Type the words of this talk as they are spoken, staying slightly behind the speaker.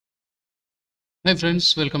Hi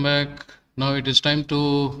friends, welcome back. Now it is time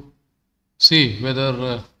to see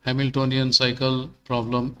whether Hamiltonian cycle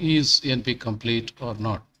problem is NP complete or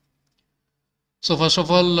not. So first of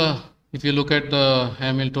all, if you look at the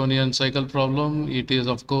Hamiltonian cycle problem, it is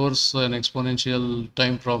of course an exponential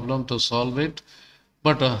time problem to solve it.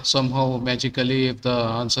 But somehow magically, if the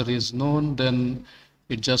answer is known, then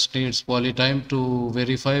it just needs poly time to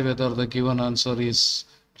verify whether the given answer is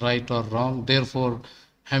right or wrong. Therefore,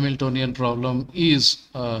 Hamiltonian problem is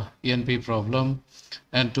a NP problem.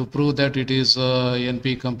 And to prove that it is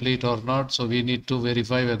NP complete or not, so we need to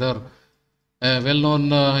verify whether a well-known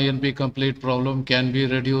NP complete problem can be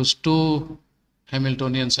reduced to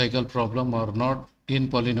Hamiltonian cycle problem or not in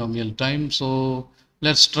polynomial time. So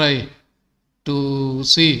let's try to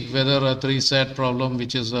see whether a three-set problem,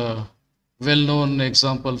 which is a well-known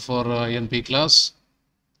example for NP class,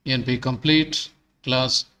 NP complete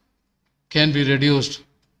class, can be reduced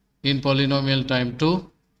in polynomial time to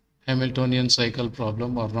Hamiltonian cycle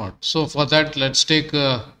problem or not. So for that, let's take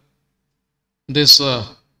this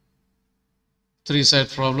three-set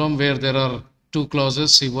problem where there are two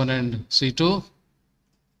clauses C1 and C2,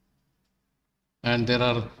 and there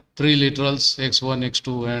are three literals x1,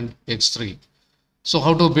 x2, and x3. So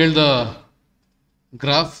how to build the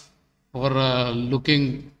graph for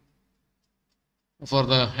looking for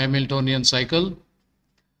the Hamiltonian cycle?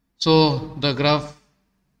 So the graph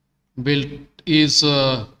built is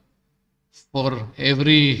for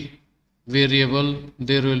every variable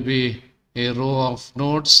there will be a row of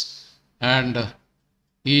nodes, and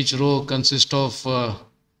each row consists of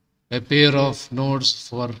a pair of nodes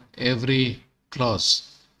for every clause.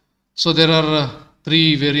 So there are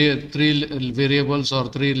three variables or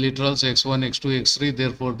three literals x1, x2, x3.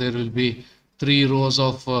 Therefore, there will be three rows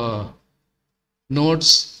of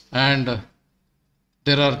nodes, and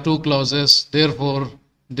there are two clauses. Therefore,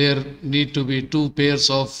 there need to be two pairs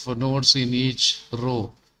of nodes in each row.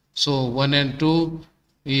 So 1 and 2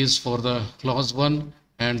 is for the clause 1,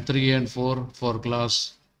 and 3 and 4 for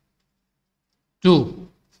clause 2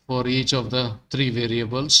 for each of the three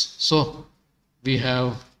variables. So we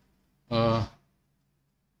have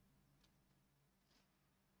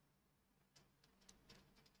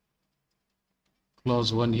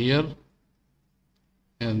clause 1 here,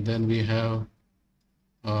 and then we have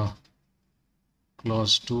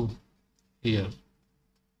clause 2 here.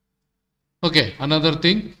 Okay, another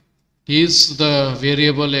thing is the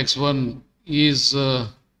variable x1 is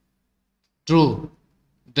true,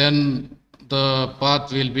 then the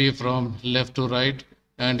path will be from left to right,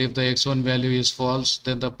 and if the x1 value is false,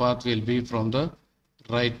 then the path will be from the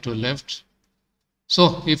right to left.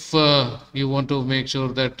 So if you want to make sure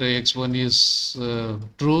that x1 is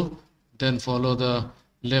true, then follow the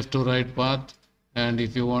left to right path, and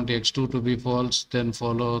if you want x2 to be false, then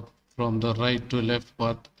follow from the right to left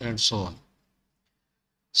path, and so on.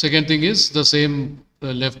 Second thing is the same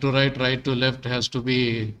left to right, right to left has to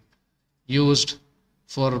be used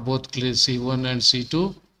for both C1 and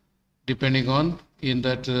C2, depending on in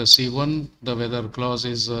that C1 the whether clause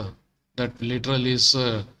is that literal is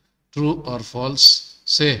true or false.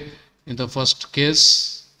 Say in the first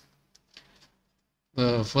case,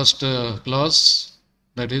 the first clause,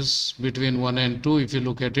 that is between 1 and 2, if you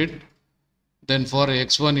look at it, then for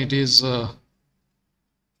x1 it is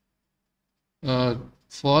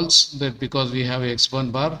false, that because we have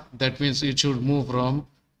x1 bar, that means it should move from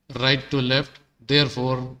right to left.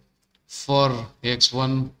 Therefore, for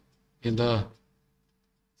x1 in the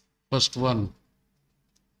first one,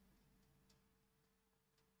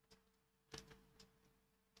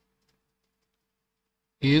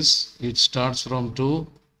 is it starts from 2,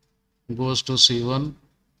 goes to C1,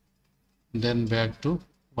 then back to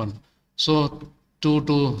 1. So 2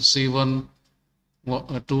 to C1,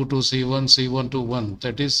 2 to C1, C1 to 1.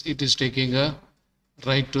 That is, it is taking a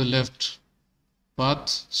right to left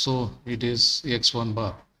path. So it is x1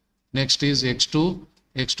 bar. Next is x2.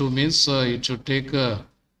 x2 means it should take a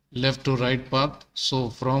left to right path. So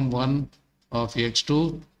from 1 of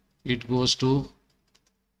x2, it goes to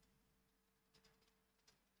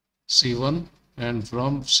C1, and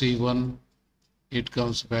from C1 it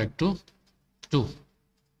comes back to 2.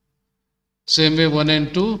 Same way 1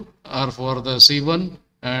 and 2 are for the C1,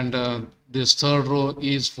 and this third row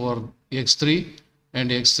is for x3,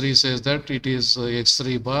 and x3 says that it is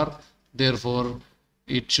x3 bar. Therefore,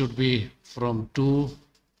 it should be from 2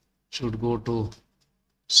 should go to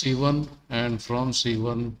C1, and from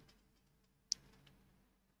C1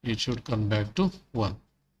 it should come back to 1.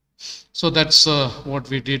 So that's what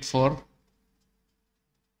we did for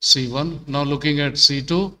C1. Now looking at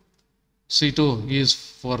C2, C2 is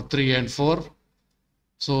for 3 and 4.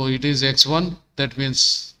 So it is x1, that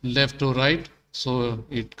means left to right. So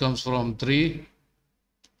it comes from 3.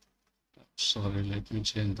 Sorry, let me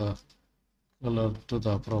change the color to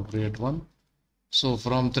the appropriate one. So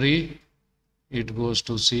from 3, it goes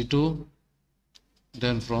to C2.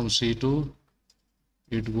 Then from C2,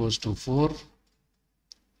 it goes to 4.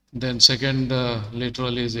 Then second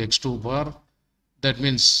lateral is x2 bar. That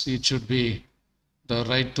means it should be the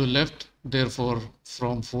right to left. Therefore,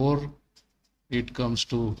 from 4, it comes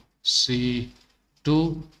to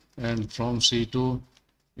C2, and from C2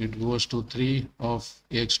 it goes to 3 of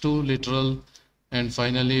x2 literal, and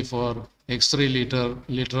finally for x3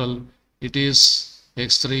 literal it is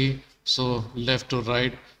x3, so left to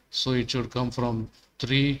right, so it should come from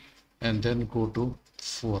 3 and then go to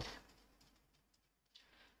 4.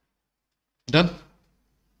 Done?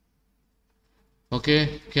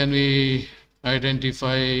 Okay, can we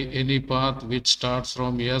identify any path which starts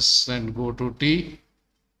from S and go to T,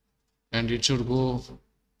 and it should go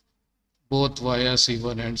both via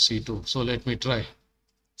C1 and C2. So let me try.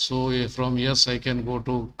 So from S I can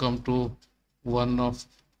come to 1 of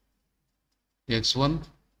x1.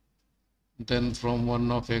 Then from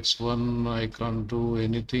 1 of x1 I can't do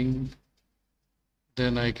anything.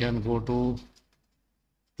 Then I can go to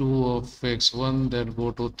 2 of x1, then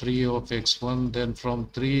go to 3 of x1. Then from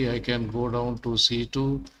 3 I can go down to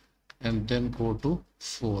C2 and then go to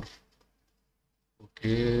 4.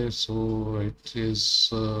 Okay, so it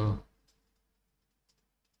is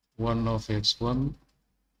 1 of x1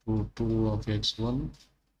 to 2 of x1,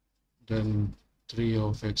 then 3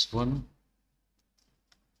 of x1,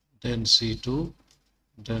 then C2,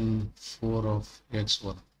 then 4 of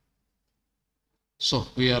x1. So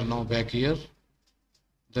we are now back here.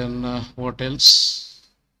 Then what else?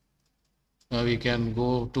 We can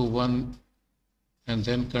go to 1 and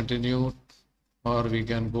then continue, or we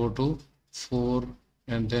can go to 4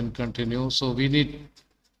 and then continue. So we need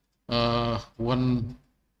 1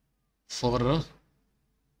 for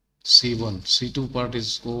C1. C2 part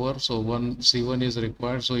is over, so 1 C1 is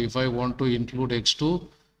required. So if I want to include x2,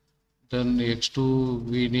 then x2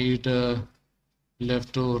 we need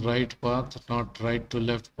left to right path, not right to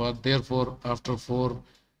left path. Therefore, after 4,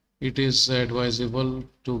 it is advisable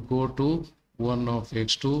to go to 1 of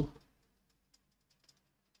x2,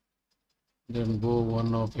 then go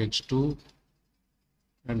 1 of x2,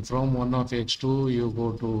 and from 1 of x2 you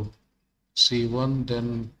go to C1,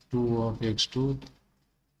 then 2 of x2,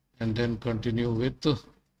 and then continue with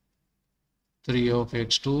 3 of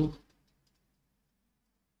x2,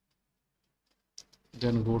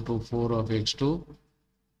 then go to 4 of x2.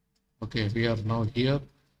 Okay, we are now here.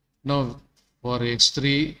 Now for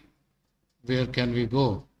x3, where can we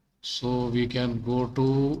go? So we can go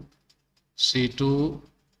to C2.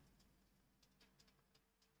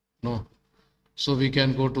 No. So we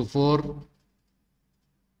can go to 4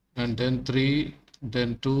 and then 3,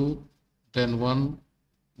 then 2, then 1,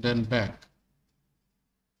 then back.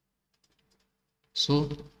 So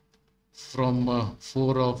from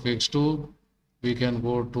 4 of x2, we can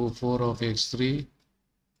go to 4 of x3,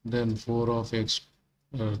 then 4 of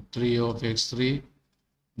 3 of x3,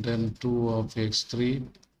 then 2 of x3,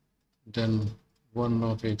 then 1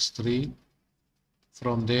 of x3.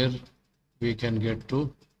 From there we can get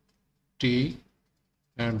to T,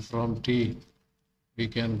 and from T we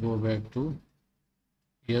can go back to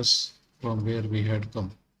S from where we had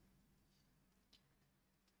come.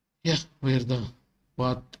 Yeah, where the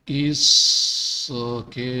path is.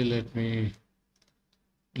 Okay, let me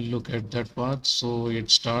look at that path. So it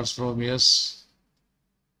starts from S,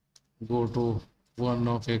 go to 1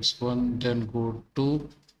 of x1, then go to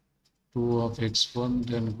 2 of x1,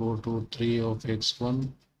 then go to 3 of x1,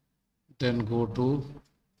 then go to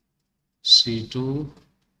C2.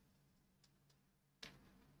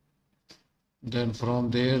 Then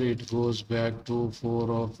from there it goes back to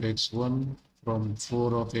 4 of x1. From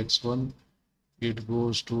 4 of x1 it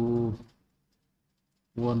goes to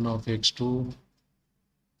 1 of x2.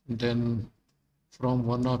 Then from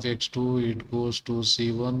 1 of x2 it goes to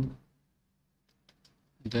C1.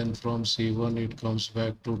 Then from C1 it comes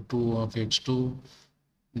back to 2 of x2.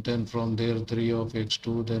 Then from there 3 of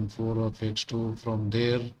x2, then 4 of x2. From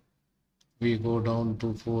there we go down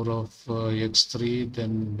to 4 of x3,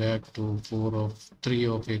 then back to 4 of 3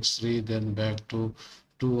 of x3, then back to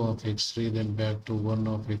 2 of x3, then back to 1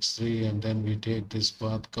 of x3, and then we take this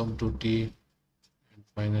path, come to T, and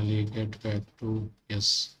finally get back to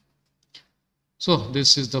S. So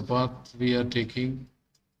this is the path we are taking.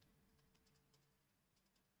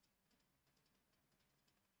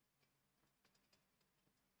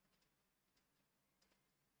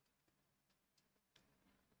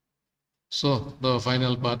 So the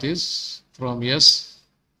final path is from S,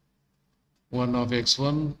 1 of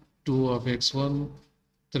x1, 2 of x1,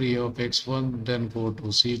 3 of x1, then go to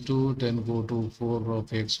C2, then go to 4 of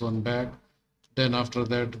x1 back, then after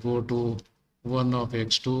that go to 1 of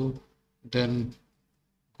x2, then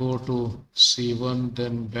go to C1,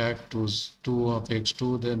 then back to 2 of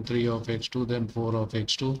x2, then 3 of x2, then 4 of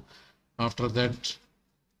x2. After that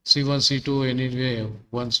C1, C2 anyway,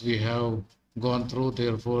 once we have gone through,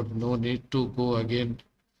 therefore no need to go again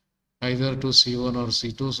either to C1 or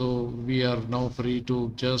C2. So we are now free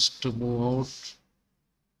to just move out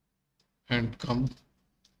and come.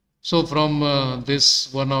 So from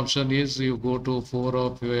this one option is you go to 4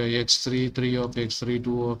 of x3, 3 of x3,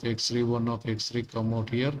 2 of x3, 1 of x3, come out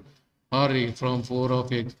here. Or from 4 of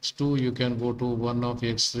x2 you can go to 1 of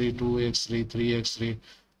x3, 2 x3, 3 x3,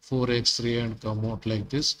 4 x3 and come out like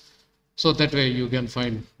this. So that way you can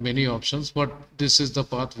find many options, but this is the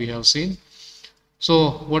path we have seen. So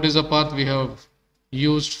what is the path we have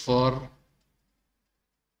used for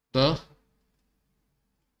the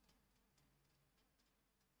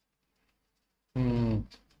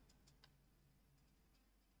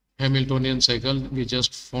Hamiltonian cycle we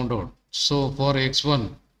just found out. So for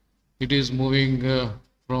x1 it is moving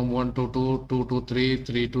from 1 to 2, 2 to 3,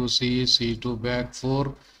 3 to C, C to back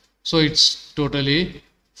 4. So it's totally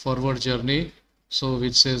forward journey. So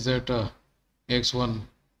which says that x1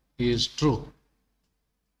 is true.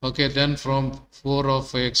 Okay, then from 4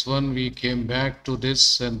 of x1 we came back to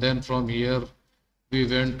this, and then from here we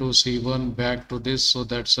went to C1 back to this, so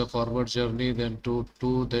that's a forward journey, then to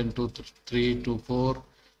 2, then to 3 to 4.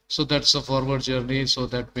 So that's a forward journey, so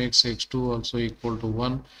that makes x2 also equal to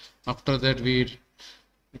 1. After that we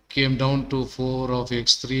came down to 4 of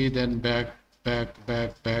x3, then back,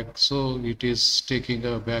 back. So it is taking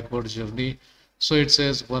a backward journey. So it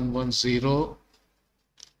says 1, 1, 0.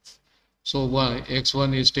 So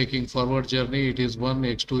x1 is taking forward journey, it is 1,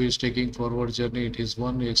 x2 is taking forward journey, it is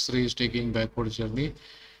 1, x3 is taking backward journey,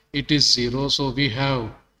 it is 0. So we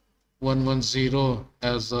have 1, 1, 0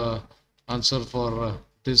 as the answer for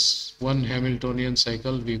this one Hamiltonian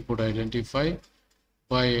cycle we could identify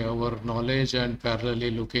by our knowledge and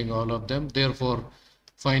parallelly looking all of them. Therefore,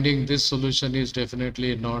 finding this solution is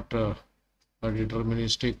definitely not a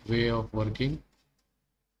deterministic way of working,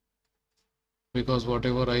 because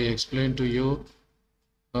whatever I explained to you,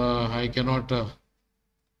 I cannot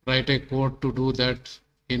write a code to do that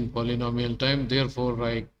in polynomial time. Therefore,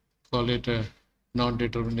 I call it a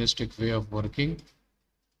non-deterministic way of working.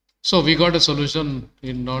 So we got a solution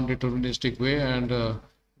in non-deterministic way, and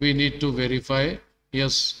we need to verify.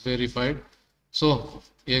 Yes, verified. So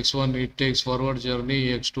x1 it takes forward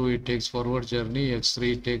journey, x2 it takes forward journey,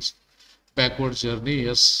 x3 it takes backward journey.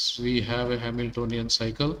 Yes, we have a Hamiltonian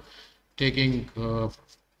cycle taking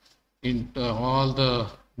all the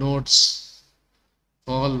nodes,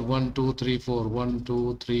 all 1, 2, 3, 4, 1,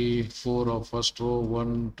 2, 3, 4 of first row,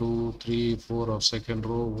 1, 2, 3, 4 of second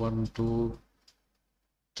row, 1, 2,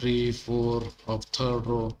 3, 4 of third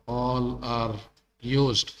row, all are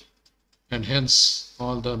used, and hence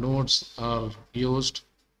all the nodes are used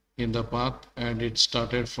in the path, and it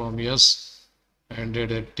started from S,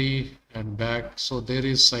 ended at T and back. So there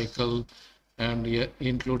is cycle, and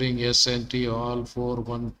including S and T, all 3,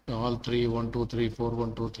 1, 2, 3, 4,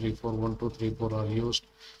 1, 2, 3, 4, 1, 2, 3, 4 are used.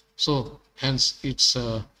 So hence it's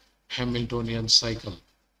a Hamiltonian cycle.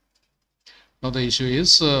 Now the issue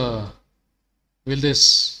is, will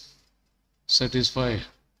this satisfy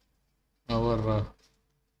our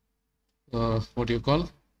what do you call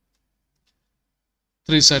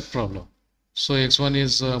three-set problem? So x1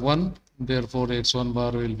 is 1, therefore x1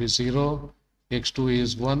 bar will be 0, x2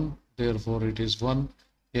 is 1, therefore it is 1,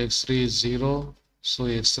 x3 is 0, so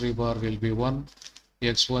x3 bar will be 1,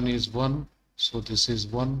 x1 is 1, so this is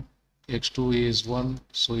 1, x2 is 1,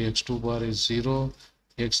 so x2 bar is 0,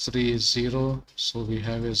 x3 is 0, so we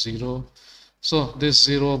have a 0. So this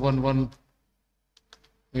 0, 1, 1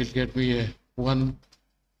 will get me a 1,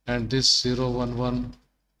 and this 0, 1, 1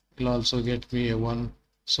 will also get me a 1.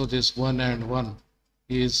 So this 1 and 1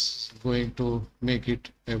 is going to make it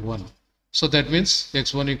a 1. So that means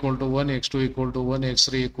x1 equal to 1, x2 equal to 1,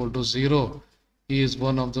 x3 equal to 0 is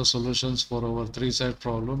one of the solutions for our three-side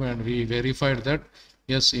problem, and we verified that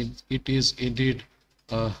yes, it is indeed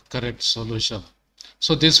a correct solution.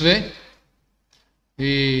 So this way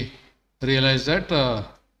we realize that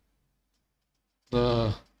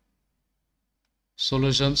the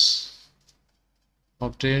solutions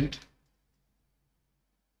obtained,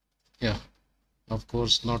 yeah, of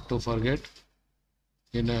course, not to forget,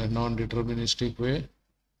 in a non-deterministic way.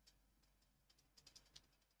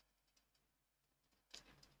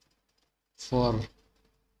 for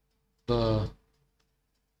the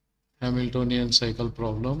Hamiltonian cycle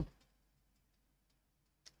problem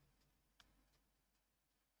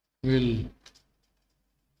will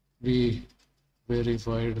be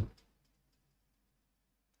verified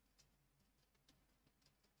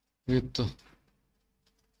with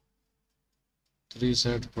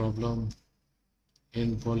three-set problem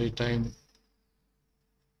in polytime.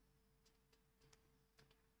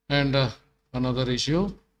 And another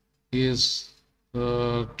issue is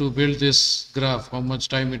to build this graph, how much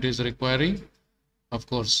time it is requiring. Of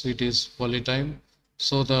course, it is polytime.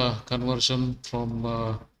 So the conversion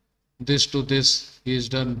from this to this is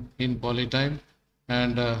done in polytime,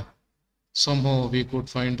 and somehow we could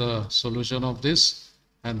find the solution of this,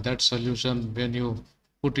 and that solution, when you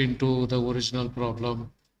put into the original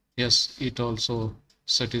problem, yes, it also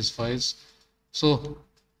satisfies. So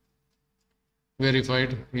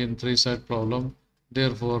verified in three-set problem.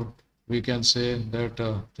 Therefore, we can say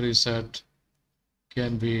that three-set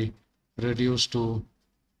can be reduced to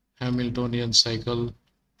Hamiltonian cycle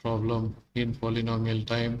problem in polynomial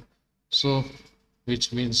time. So,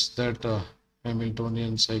 which means that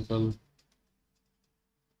Hamiltonian cycle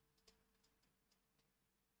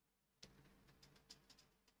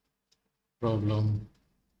problem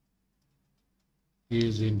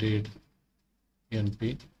is indeed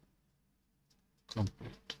NP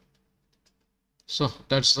complete. So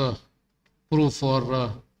that's the proof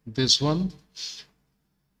for this one.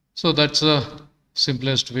 So that's the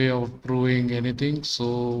simplest way of proving anything.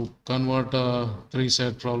 So convert a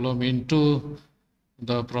three-set problem into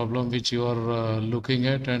the problem which you are looking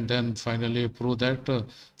at, and then finally prove that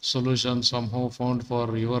solution somehow found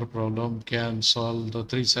for your problem can solve the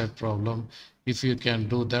three-set problem. If you can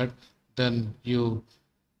do that, then you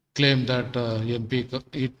claim that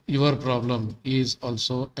your problem is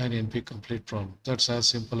also an NP complete problem. That's as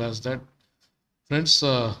simple as that. Friends,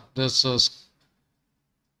 this is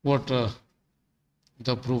what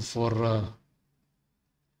the proof for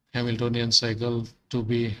Hamiltonian cycle to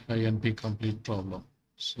be a NP complete problem.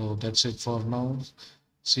 So that's it for now.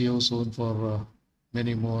 See you soon for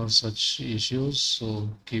many more such issues. So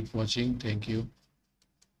keep watching. Thank you.